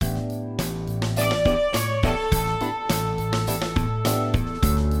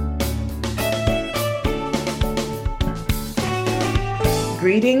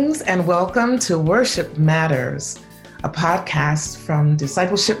Greetings and welcome to Worship Matters, a podcast from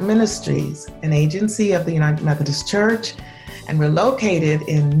Discipleship Ministries, an agency of the United Methodist Church, and we're located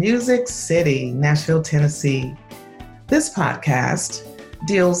in Music City, Nashville, Tennessee. This podcast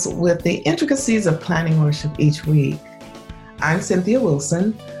deals with the intricacies of planning worship each week. I'm Cynthia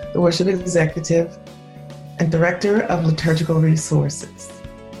Wilson, the Worship Executive and Director of Liturgical Resources.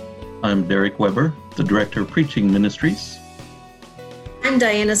 I'm Derek Weber, the Director of Preaching Ministries. I'm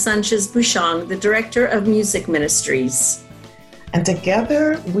Diana Sanchez-Bouchon, the Director of Music Ministries. And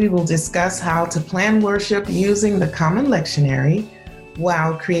together we will discuss how to plan worship using the Common Lectionary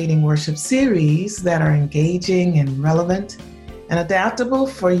while creating worship series that are engaging and relevant and adaptable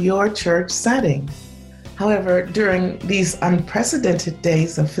for your church setting. However, during these unprecedented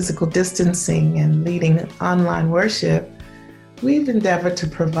days of physical distancing and leading online worship, we've endeavored to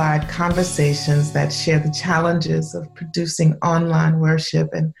provide conversations that share the challenges of producing online worship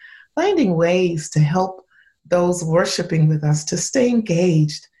and finding ways to help those worshiping with us to stay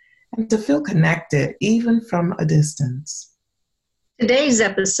engaged and to feel connected even from a distance. Today's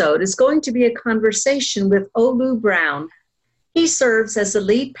episode is going to be a conversation with Olu Brown. He serves as the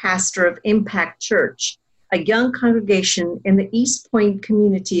lead pastor of Impact Church, a young congregation in the East Point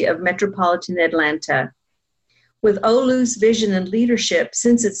community of metropolitan Atlanta. With Olu's vision and leadership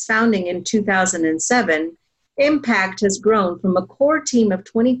since its founding in 2007, Impact has grown from a core team of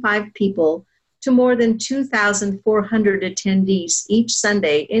 25 people to more than 2,400 attendees each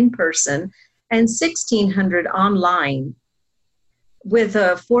Sunday in person and 1,600 online. With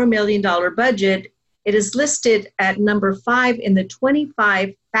a $4 million budget, it is listed at number 5 in the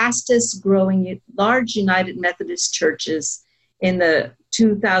 25 fastest growing large United Methodist churches in the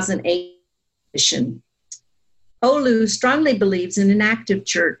 2008 edition. Olu strongly believes in an active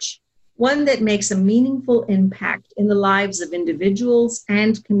church, one that makes a meaningful impact in the lives of individuals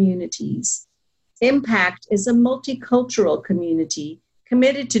and communities. Impact is a multicultural community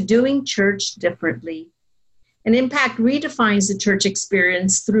committed to doing church differently. And Impact redefines the church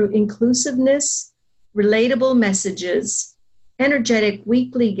experience through inclusiveness, relatable messages, energetic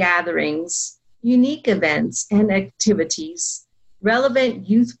weekly gatherings, unique events and activities, relevant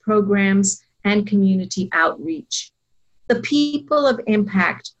youth programs, and community outreach. The people of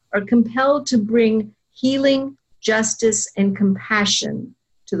Impact are compelled to bring healing, justice, and compassion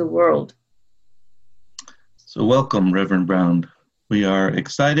to the world. So welcome, Reverend Brown. We are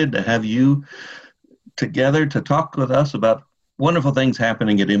excited to have you together to talk with us about wonderful things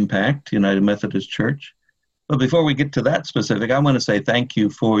happening at Impact United Methodist Church. But before we get to that specific, I want to say thank you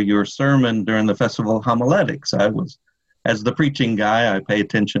for your sermon during the Festival of Homiletics. As the preaching guy, I pay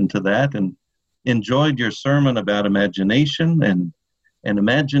attention to that and enjoyed your sermon about imagination and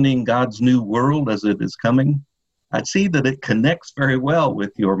imagining God's new world as it is coming. I see that it connects very well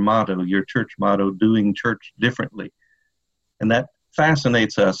with your motto, your church motto, doing church differently. And that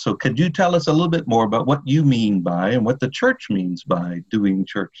fascinates us. So could you tell us a little bit more about what you mean by and what the church means by doing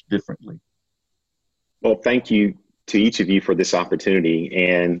church differently? Well, thank you to each of you for this opportunity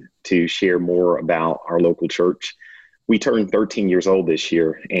and to share more about our local church. We turned 13 years old this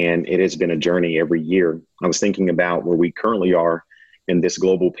year, and it has been a journey every year. I was thinking about where we currently are in this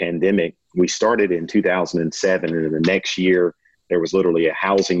global pandemic. We started in 2007, and in the next year, there was literally a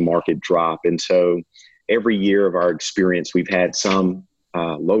housing market drop. And so every year of our experience, we've had some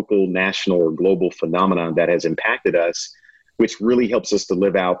local, national, or global phenomenon that has impacted us, which really helps us to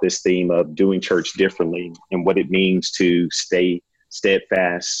live out this theme of doing church differently and what it means to stay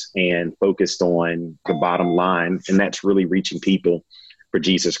steadfast and focused on the bottom line, and that's really reaching people for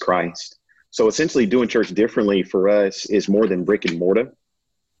Jesus Christ. So essentially doing church differently for us is more than brick and mortar.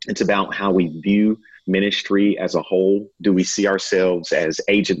 It's about how we view ministry as a whole. Do we see ourselves as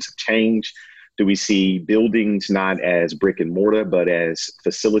agents of change? Do we see buildings not as brick and mortar, but as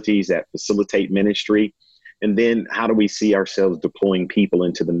facilities that facilitate ministry? And then how do we see ourselves deploying people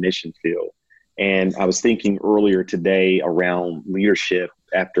into the mission field? And I was thinking earlier today around leadership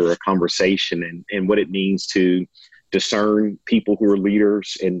after a conversation and what it means to discern people who are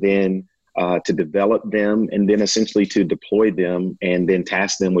leaders and then to develop them and then essentially to deploy them and then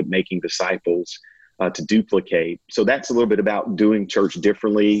task them with making disciples to duplicate. So that's a little bit about doing church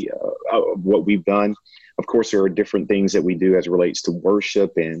differently, what we've done. Of course, there are different things that we do as it relates to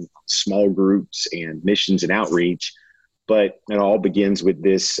worship and small groups and missions and outreach. But it all begins with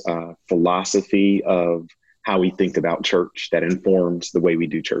this philosophy of how we think about church that informs the way we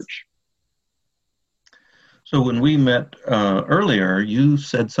do church. So when we met earlier, you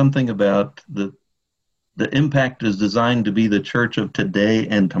said something about the Impact is designed to be the church of today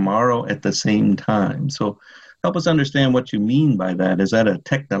and tomorrow at the same time. So help us understand what you mean by that. Is that a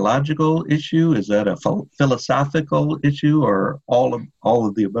technological issue? Is that a philosophical issue, or all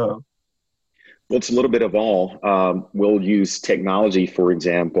of the above? Well, it's a little bit of all. We'll use technology, for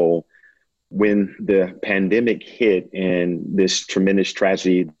example. When the pandemic hit and this tremendous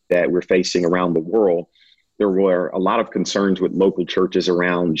tragedy that we're facing around the world, there were a lot of concerns with local churches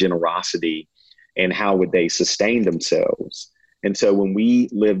around generosity and how would they sustain themselves. And so when we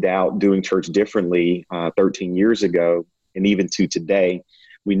lived out doing church differently 13 years ago, and even to today,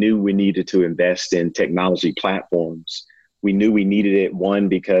 we knew we needed to invest in technology platforms. We knew we needed it, one,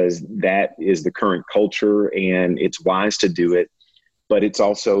 because that is the current culture and it's wise to do it, but it's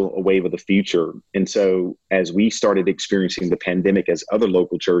also a wave of the future. And so as we started experiencing the pandemic as other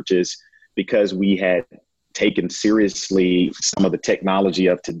local churches, because we had taken seriously some of the technology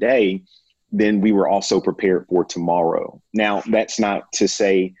of today, then we were also prepared for tomorrow. Now, that's not to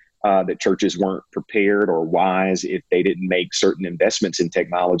say that churches weren't prepared or wise if they didn't make certain investments in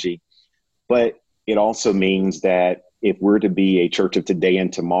technology, but it also means that if we're to be a church of today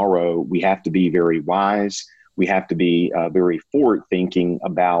and tomorrow, we have to be very wise. We have to be very forward thinking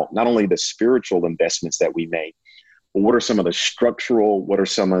about not only the spiritual investments that we make, but what are some of the structural, what are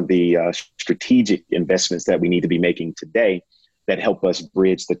some of the strategic investments that we need to be making today that help us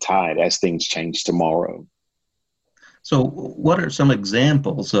bridge the tide as things change tomorrow. So what are some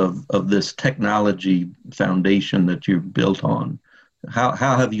examples of this technology foundation that you've built on? How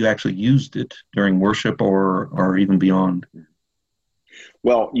have you actually used it during worship or even beyond?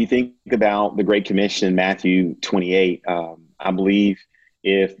 Well, you think about the Great Commission in Matthew 28. I believe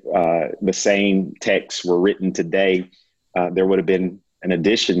if the same texts were written today, there would have been an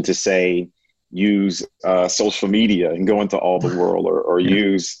addition to say, use social media and go into all the world, or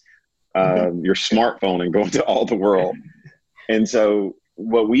use your smartphone and go into all the world. And so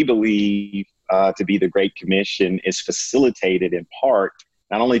what we believe to be the Great Commission is facilitated in part,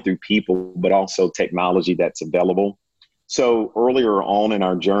 not only through people, but also technology that's available. So earlier on in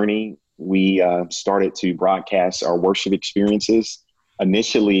our journey, we started to broadcast our worship experiences.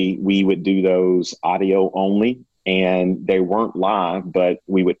 Initially, we would do those audio only, and they weren't live, but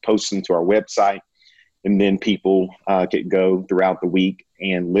we would post them to our website, and then people could go throughout the week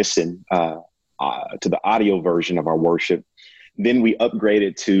and listen to the audio version of our worship. Then we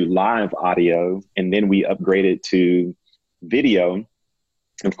upgraded to live audio, and then we upgraded to video.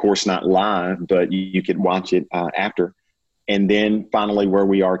 Of course, not live, but you could watch it after. And then finally, where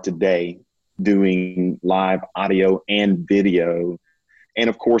we are today, doing live audio and video, and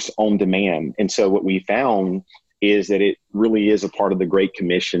of course, on demand. And so what we found is that it really is a part of the Great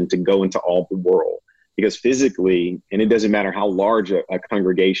Commission to go into all the world, because physically, and it doesn't matter how large a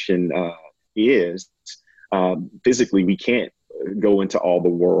congregation is, physically, we can't go into all the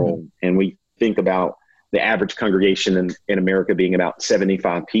world. And we think about the average congregation in America being about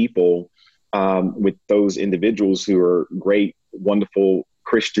 75 people, with those individuals who are great, wonderful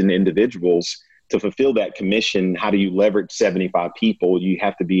Christian individuals. To fulfill that commission, how do you leverage 75 people? You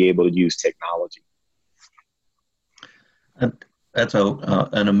have to be able to use technology. That's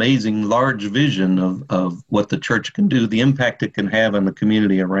an amazing large vision of what the church can do, the impact it can have on the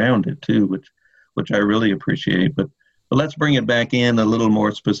community around it too, which I really appreciate. But let's bring it back in a little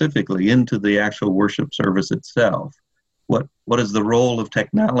more specifically into the actual worship service itself. What is the role of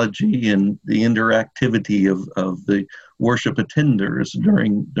technology and the interactivity of the worship attenders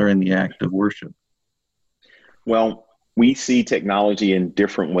during the act of worship? Well, we see technology in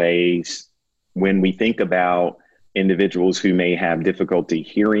different ways. When we think about individuals who may have difficulty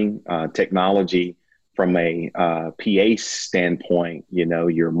hearing, technology from a PA standpoint,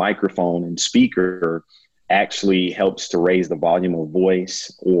 your microphone and speaker actually helps to raise the volume of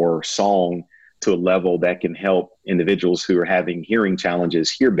voice or song to a level that can help individuals who are having hearing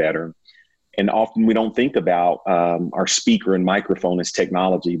challenges hear better. And often we don't think about our speaker and microphone as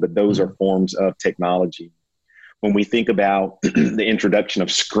technology, but those are forms of technology. When we think about the introduction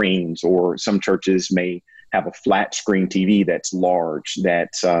of screens, or some churches may have a flat screen TV that's large,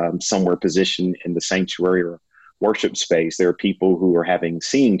 that's somewhere positioned in the sanctuary or worship space. There are people who are having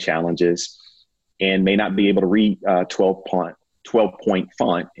seeing challenges and may not be able to read 12-point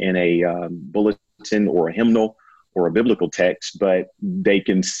font in a bulletin or a hymnal or a biblical text, but they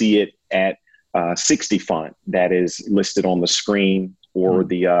can see it at 60 font that is listed on the screen or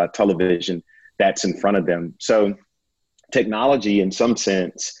the television that's in front of them. So technology, in some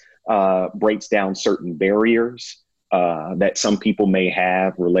sense, breaks down certain barriers that some people may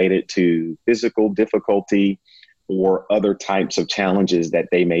have related to physical difficulty or other types of challenges that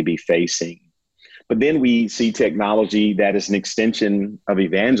they may be facing. But then we see technology that is an extension of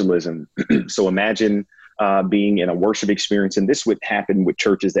evangelism. So imagine being in a worship experience. And this would happen with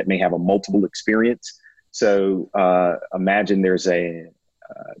churches that may have a multiple experience. So imagine there's a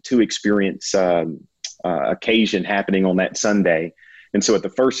two experience occasion happening on that Sunday. And so at the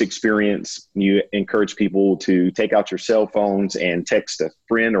first experience, you encourage people to take out your cell phones and text a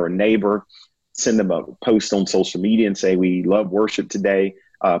friend or a neighbor, send them a post on social media and say, we love worship today.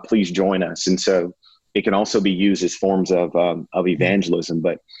 Please join us. And so it can also be used as forms of evangelism,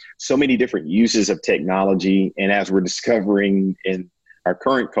 but so many different uses of technology. And as we're discovering in our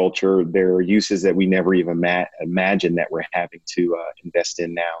current culture, there are uses that we never even imagined that we're having to invest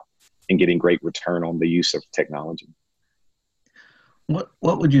in now and getting great return on the use of technology.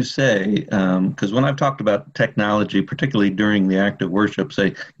 What would you say? Because when I've talked about technology, particularly during the act of worship,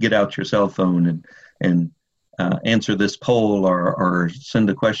 say, get out your cell phone and answer this poll or send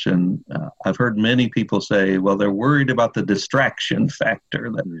a question. I've heard many people say, well, they're worried about the distraction factor,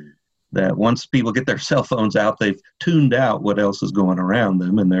 that once people get their cell phones out, they've tuned out what else is going around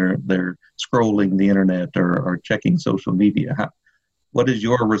them, and they're scrolling the internet or checking social media. What is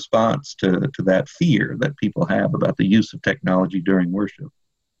your response to that fear that people have about the use of technology during worship?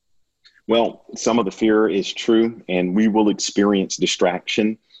 Well, some of the fear is true, and we will experience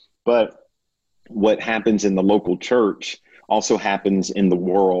distraction. But what happens in the local church also happens in the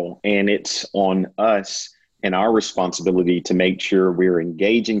world, and it's on us and our responsibility to make sure we're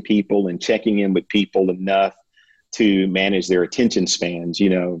engaging people and checking in with people enough to manage their attention spans. You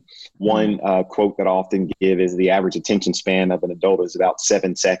know, one quote that I often give is the average attention span of an adult is about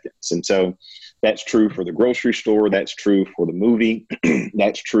 7 seconds. And so that's true for the grocery store. That's true for the movie.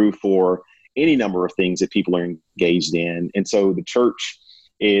 That's true for any number of things that people are engaged in. And so the church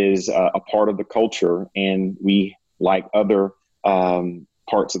is a part of the culture, and we, like other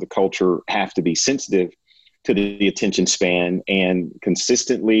parts of the culture, have to be sensitive to the attention span and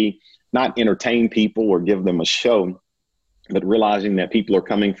consistently not entertain people or give them a show, but realizing that people are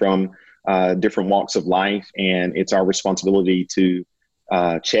coming from different walks of life, and it's our responsibility to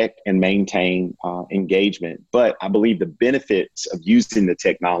check and maintain engagement. But I believe the benefits of using the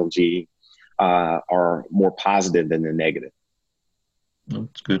technology are more positive than the negative.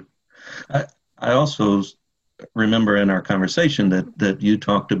 That's good. I also remember in our conversation that you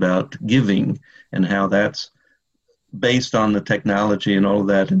talked about giving and how that's based on the technology and all of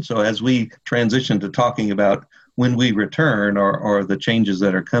that. And so as we transition to talking about when we return or the changes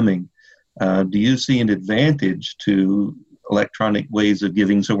that are coming, do you see an advantage to electronic ways of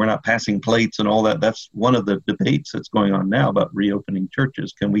giving? So we're not passing plates and all that. That's one of the debates that's going on now about reopening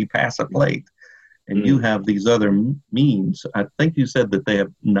churches. Can we pass a plate? And you have these other means. I think you said that they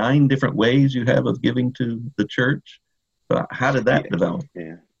have 9 different ways you have of giving to the church. How did that develop?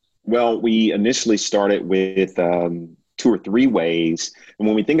 Yeah. Well, we initially started with 2 or 3 ways. And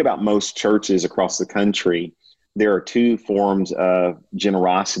when we think about most churches across the country, there are 2 forms of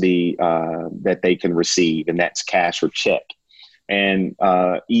generosity that they can receive, and that's cash or check. And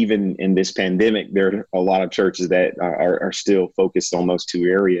even in this pandemic, there are a lot of churches that are still focused on those 2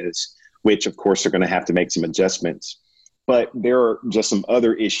 areas, which of course are going to have to make some adjustments. But there are just some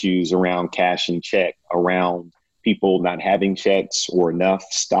other issues around cash and check, around people not having checks or enough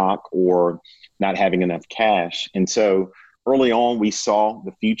stock or not having enough cash. And so early on, we saw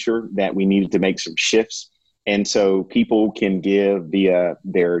the future that we needed to make some shifts. And so people can give via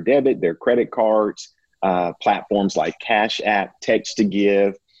their debit, their credit cards, platforms like Cash App, text to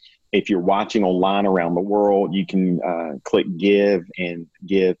give. If you're watching online around the world, you can click give and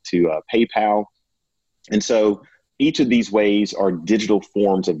give to PayPal. And so each of these ways are digital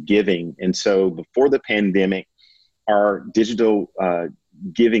forms of giving. And so before the pandemic, our digital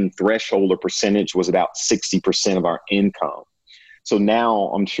giving threshold or percentage was about 60% of our income. So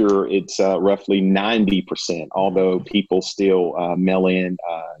now I'm sure it's roughly 90%, although people still mail in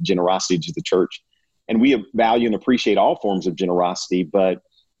generosity to the church. And we value and appreciate all forms of generosity, but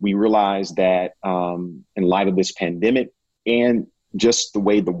we realize that in light of this pandemic and just the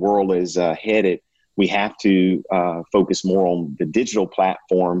way the world is headed, we have to focus more on the digital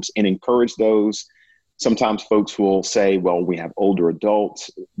platforms and encourage those. Sometimes folks will say, well, we have older adults,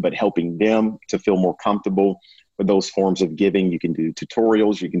 but helping them to feel more comfortable with those forms of giving. You can do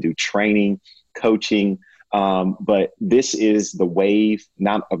tutorials, you can do training, coaching, but this is the wave,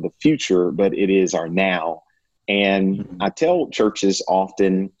 not of the future, but it is our now. And I tell churches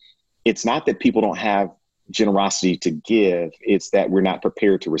often, it's not that people don't have generosity to give, it's that we're not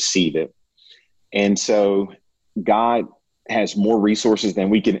prepared to receive it. And so God has more resources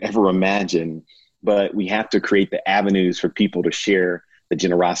than we can ever imagine, but we have to create the avenues for people to share the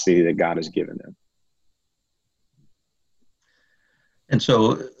generosity that God has given them. And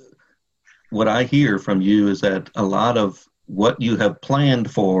so what I hear from you is that a lot of what you have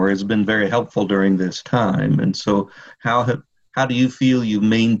planned for has been very helpful during this time. And so how do you feel you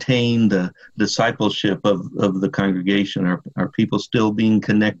maintain the discipleship of the congregation? Are people still being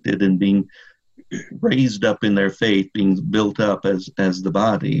connected and being raised up in their faith, being built up as the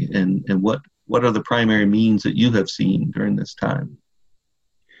body? And what are the primary means that you have seen during this time?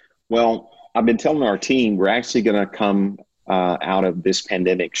 Well, I've been telling our team we're actually going to come out of this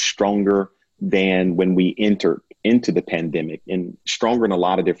pandemic stronger than when we entered into the pandemic, and stronger in a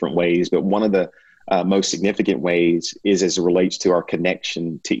lot of different ways. But one of the most significant ways is as it relates to our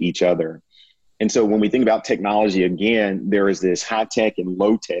connection to each other. And so when we think about technology, again, there is this high tech and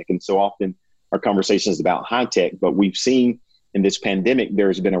low tech. And so often our conversation is about high tech, but we've seen in this pandemic,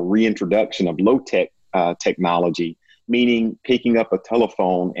 there's been a reintroduction of low tech technology, meaning picking up a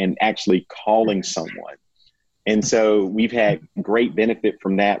telephone and actually calling someone. And so we've had great benefit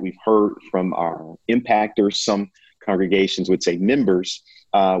from that. We've heard from our impactors, some congregations would say members.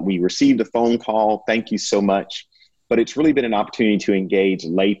 We received a phone call. Thank you so much. But it's really been an opportunity to engage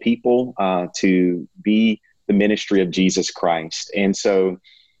lay people to be the ministry of Jesus Christ. And so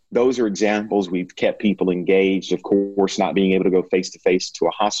those are examples. We've kept people engaged. Of course, not being able to go face-to-face to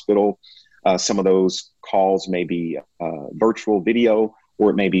a hospital. Some of those calls may be virtual video, or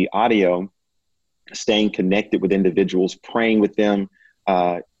it may be audio. Staying connected with individuals, praying with them.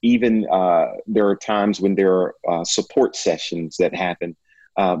 Even there are times when there are support sessions that happen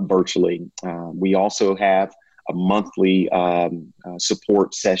virtually. We also have a monthly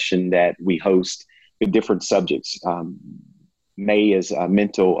support session that we host with different subjects. May is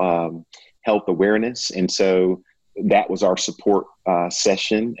mental health awareness. And so that was our support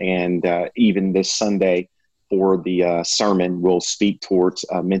session. And even this Sunday for the sermon, we'll speak towards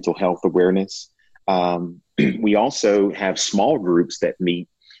mental health awareness. We also have small groups that meet,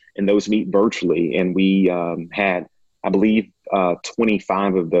 and those meet virtually. And we had, I believe,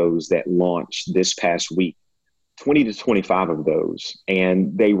 25 of those that launched this past week, 20 to 25 of those.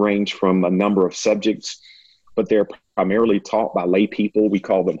 And they range from a number of subjects, but they're primarily taught by lay people. We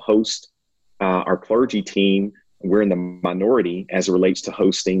call them hosts. Our clergy team, we're in the minority as it relates to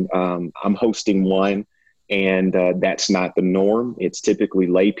hosting. I'm hosting one. And that's not the norm. It's typically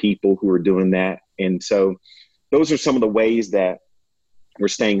lay people who are doing that. And so those are some of the ways that we're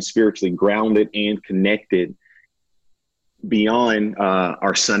staying spiritually grounded and connected beyond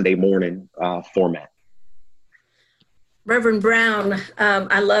our Sunday morning format. Reverend Brown,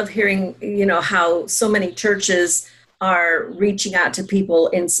 I love hearing, how so many churches are reaching out to people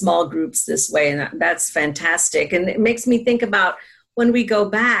in small groups this way. And that's fantastic. And it makes me think about when we go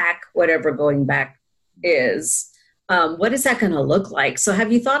back, whatever going back is, what is that going to look like? So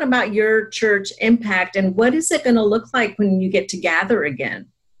have you thought about your church impact, and what is it going to look like when you get to gather again?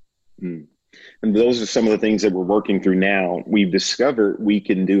 And those are some of the things that we're working through now. We've discovered we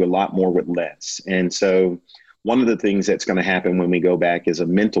can do a lot more with less. And so one of the things that's going to happen when we go back is a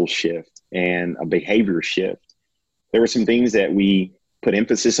mental shift and a behavior shift. There were some things that we put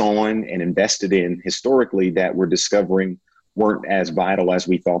emphasis on and invested in historically that we're discovering weren't as vital as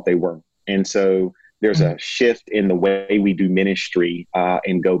we thought they were. And so there's a shift in the way we do ministry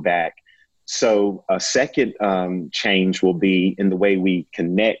and go back. So a second change will be in the way we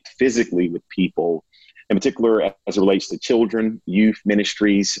connect physically with people, in particular as it relates to children, youth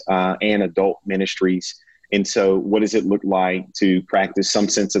ministries, and adult ministries. And so what does it look like to practice some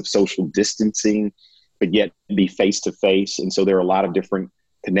sense of social distancing, but yet be face-to-face? And so there are a lot of different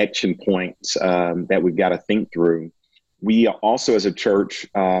connection points that we've got to think through. We also, as a church,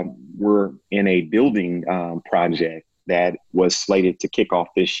 we're in a building project that was slated to kick off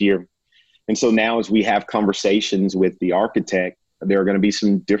this year. And so now as we have conversations with the architect, there are going to be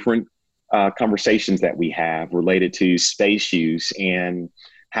some different conversations that we have related to space use and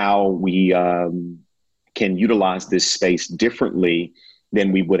how we can utilize this space differently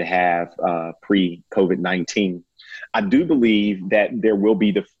than we would have pre-COVID-19. I do believe that there will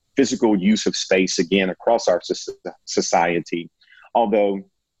be the physical use of space again across our society, although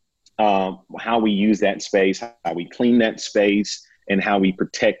how we use that space, how we clean that space, and how we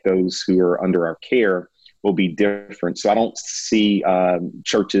protect those who are under our care will be different. So I don't see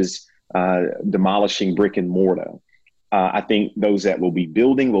churches demolishing brick and mortar. I think those that will be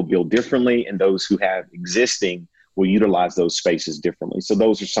building will build differently, and those who have existing will utilize those spaces differently. So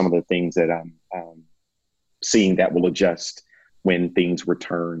those are some of the things that I'm seeing that will adjust when things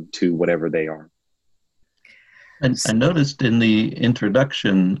return to whatever they are. And I noticed in the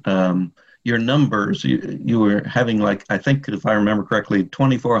introduction, your numbers, you were having, like, I think if I remember correctly,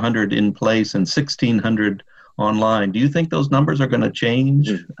 2,400 in place and 1,600 online. Do you think those numbers are going to change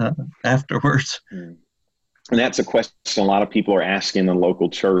afterwards? And that's a question a lot of people are asking the local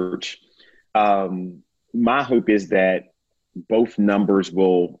church. My hope is that both numbers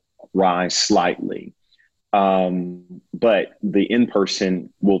will rise slightly. But the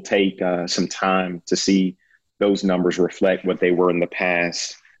in-person will take some time to see those numbers reflect what they were in the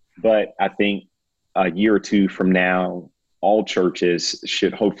past. But I think a year or two from now, all churches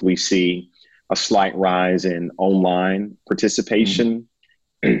should hopefully see a slight rise in online participation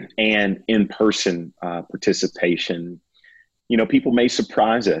and in-person participation. You know, people may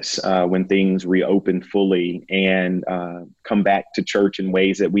surprise us when things reopen fully and come back to church in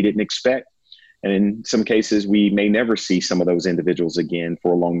ways that we didn't expect. And in some cases, we may never see some of those individuals again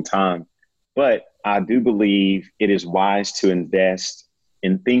for a long time. But I do believe it is wise to invest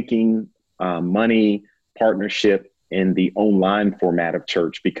in thinking, money, partnership in the online format of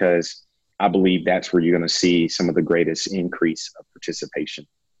church, because I believe that's where you're going to see some of the greatest increase of participation.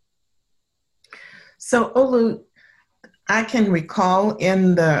 So, Olu, I can recall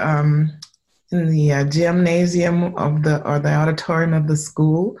in the gymnasium of the auditorium of the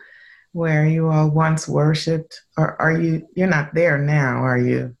school where you all once worshipped, or you're not there now, are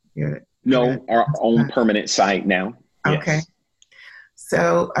you? No, our own permanent site now. Okay. Yes.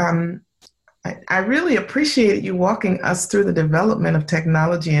 So I really appreciate you walking us through the development of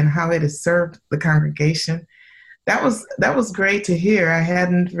technology and how it has served the congregation. That was great to hear. I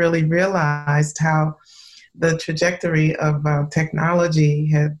hadn't really realized how the trajectory of technology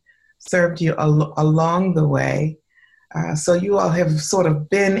had served you along the way. So you all have sort of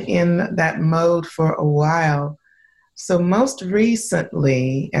been in that mode for a while. So most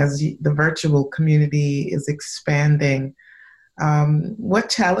recently, as the virtual community is expanding, what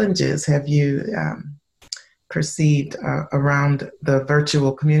challenges have you perceived around the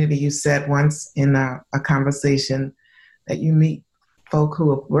virtual community? You said once in a conversation that you meet folk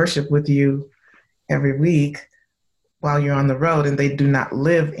who worship with you every week while you're on the road, and they do not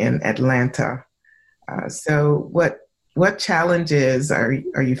live in Atlanta. So what challenges are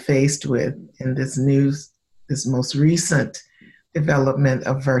you faced with in this most recent development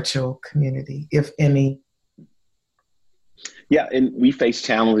of virtual community, if any? Yeah, and we face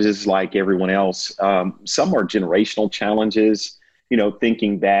challenges like everyone else. Some are generational challenges, you know,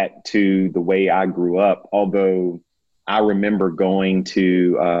 thinking back to the way I grew up, although I remember going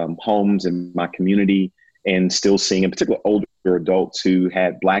to homes in my community and still seeing, in particular, older adults who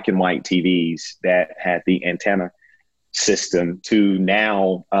had black and white TVs that had the antenna system, to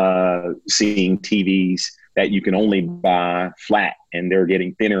now seeing TVs that you can only buy flat, and they're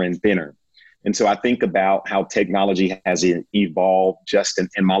getting thinner and thinner. And so I think about how technology has evolved just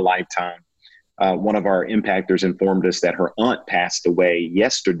in my lifetime. One of our impactors informed us that her aunt passed away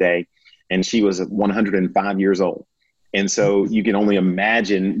yesterday, and she was 105 years old. And so you can only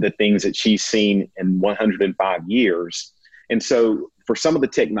imagine the things that she's seen in 105 years. And so for some of the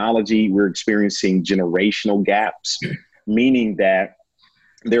technology, we're experiencing generational gaps, meaning that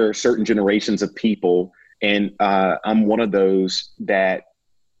there are certain generations of people, and I'm one of those that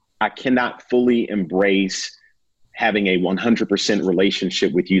I cannot fully embrace having a 100%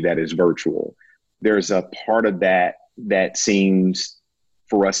 relationship with you that is virtual. There's a part of that seems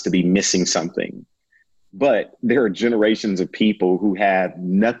for us to be missing something. But there are generations of people who have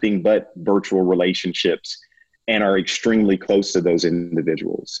nothing but virtual relationships and are extremely close to those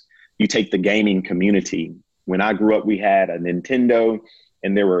individuals. You take the gaming community. When I grew up, we had a Nintendo,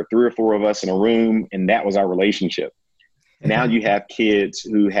 and there were 3 or 4 of us in a room, and that was our relationship. Now you have kids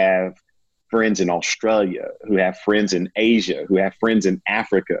who have friends in Australia, who have friends in Asia, who have friends in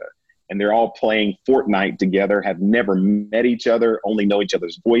Africa, and they're all playing Fortnite together, have never met each other, only know each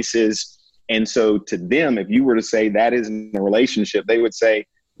other's voices. And so to them, if you were to say that isn't a relationship, they would say,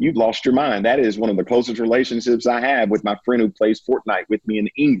 you've lost your mind. That is one of the closest relationships I have with my friend who plays Fortnite with me in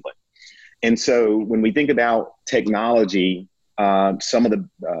England. And so when we think about technology, some of the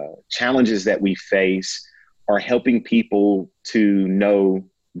challenges that we face are helping people to know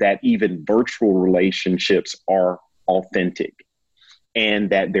that even virtual relationships are authentic and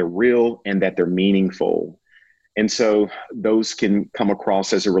that they're real and that they're meaningful. And so those can come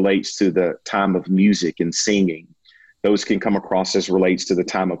across as it relates to the time of music and singing. Those can come across as it relates to the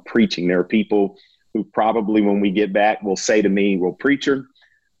time of preaching. There are people who probably, when we get back, will say to me, well, preacher,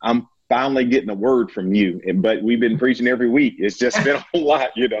 I'm finally getting a word from you. But we've been preaching every week. It's just been a whole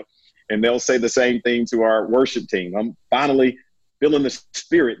lot, you know. And they'll say the same thing to our worship team. I'm finally feeling the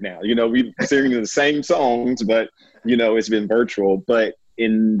spirit now. You know, we're singing the same songs, but, you know, it's been virtual. But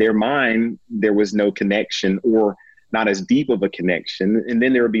in their mind, there was no connection, or not as deep of a connection. And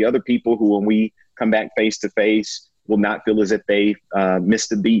then there would be other people who, when we come back face to face will not feel as if they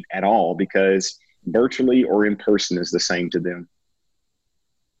missed a beat at all, because virtually or in person is the same to them.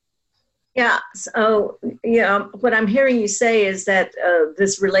 Yeah. So, what I'm hearing you say is that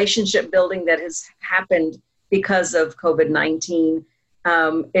this relationship building that has happened because of COVID-19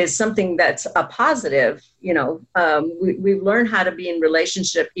 is something that's a positive. We've learned how to be in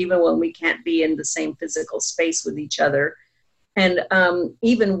relationship even when we can't be in the same physical space with each other. And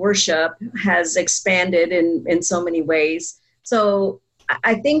even worship has expanded in so many ways. So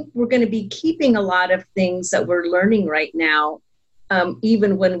I think we're going to be keeping a lot of things that we're learning right now,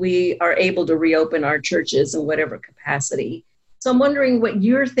 even when we are able to reopen our churches in whatever capacity. So I'm wondering what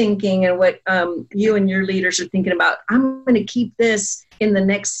you're thinking and what you and your leaders are thinking about. I'm going to keep this in the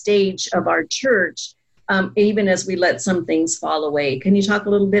next stage of our church, even as we let some things fall away. Can you talk a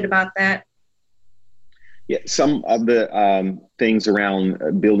little bit about that? Yeah, some of the things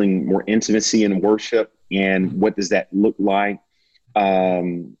around building more intimacy in worship and what does that look like.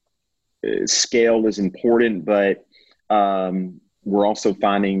 Scale is important, but we're also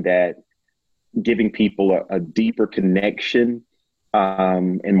finding that giving people a deeper connection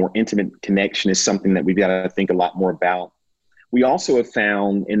and more intimate connection is something that we've got to think a lot more about. We also have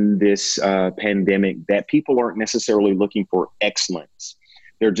found in this pandemic that people aren't necessarily looking for excellence.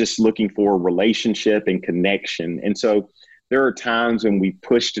 They're just looking for relationship and connection. And so there are times when we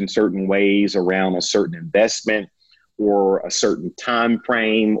pushed in certain ways around a certain investment or a certain time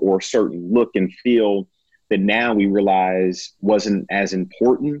frame or a certain look and feel that now we realize wasn't as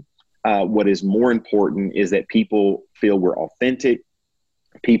important. What is more important is that people feel we're authentic.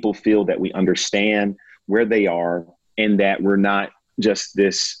 People feel that we understand where they are and that we're not just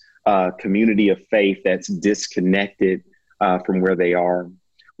this community of faith that's disconnected from where they are.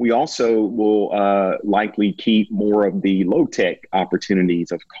 We also will likely keep more of the low-tech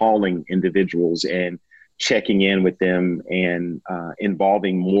opportunities of calling individuals and checking in with them and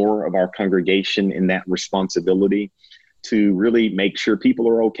involving more of our congregation in that responsibility to really make sure people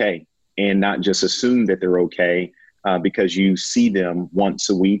are okay and not just assume that they're okay because you see them once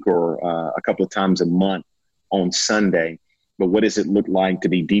a week or a couple of times a month on Sunday. But what does it look like to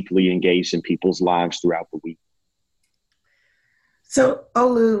be deeply engaged in people's lives throughout the week? So,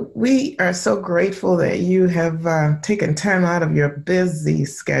 Olu, we are so grateful that you have taken time out of your busy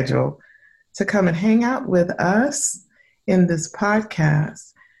schedule to come and hang out with us in this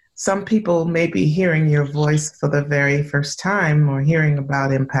podcast. Some people may be hearing your voice for the very first time or hearing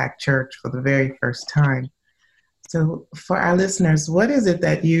about Impact Church for the very first time. So for our listeners, what is it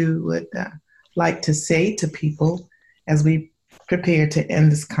that you would like to say to people as we prepare to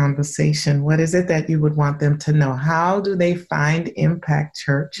end this conversation? What is it that you would want them to know? How do they find Impact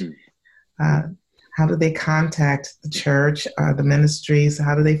Church? How do they contact the church, the ministries?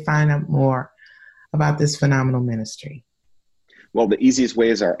 How do they find out more about this phenomenal ministry? Well, the easiest way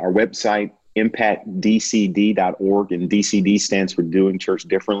is our website, impactdcd.org, and DCD stands for Doing Church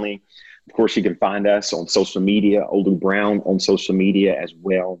Differently. Of course, you can find us on social media, Olu Brown on social media as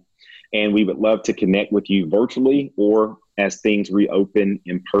well. And we would love to connect with you virtually or as things reopen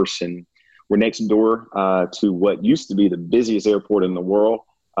in person. We're next door to what used to be the busiest airport in the world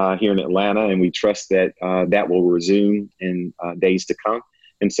here in Atlanta, and we trust that that will resume in days to come.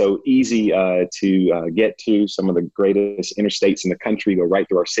 And so easy to get to. Some of the greatest interstates in the country go right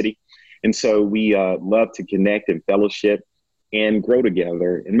through our city. And so we love to connect and fellowship and grow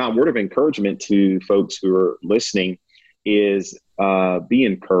together. And my word of encouragement to folks who are listening is be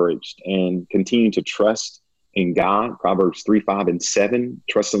encouraged and continue to trust in God. Proverbs 3, 5, and 7.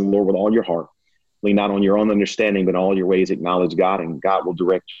 Trust in the Lord with all your heart. Lean not on your own understanding, but in all your ways acknowledge God, and God will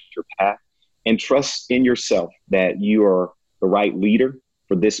direct your path. And trust in yourself that you are the right leader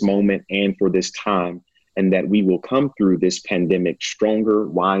for this moment and for this time, and that we will come through this pandemic stronger,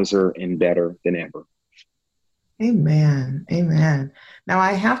 wiser, and better than ever. Amen. Amen. Now,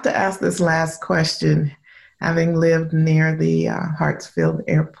 I have to ask this last question, having lived near the Hartsfield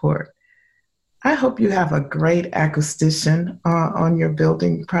Airport. I hope you have a great acoustician on your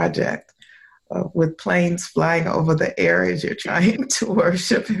building project with planes flying over the air as you're trying to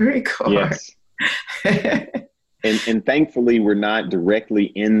worship and record. Yes. And thankfully, we're not directly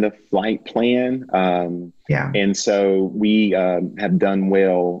in the flight plan. And so we have done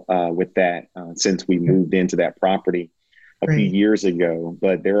well with that since we moved into that property a few years ago.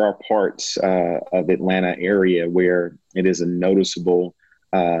 But there are parts of Atlanta area where it is a noticeable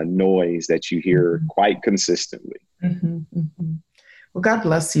noise that you hear quite consistently. Mm-hmm, mm-hmm. Well, God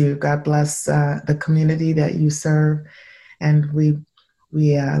bless you. God bless the community that you serve. And we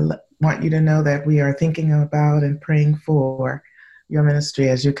want you to know that we are thinking about and praying for your ministry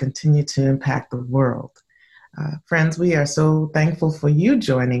as you continue to impact the world. Friends, we are so thankful for you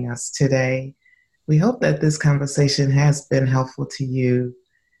joining us today. We hope that this conversation has been helpful to you.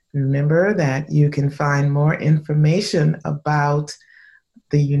 Remember that you can find more information about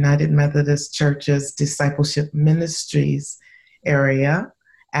the United Methodist Church's Discipleship Ministries area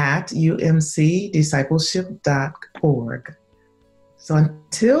at umcdiscipleship.org. So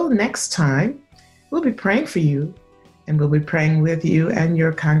until next time, we'll be praying for you, and we'll be praying with you and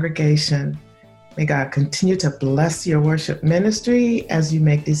your congregation. May God continue to bless your worship ministry as you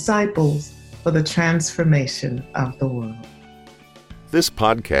make disciples for the transformation of the world. This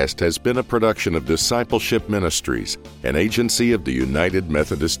podcast has been a production of Discipleship Ministries, an agency of the United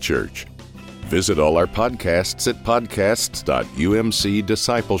Methodist Church. Visit all our podcasts at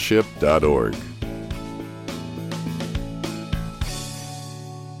podcasts.umcdiscipleship.org.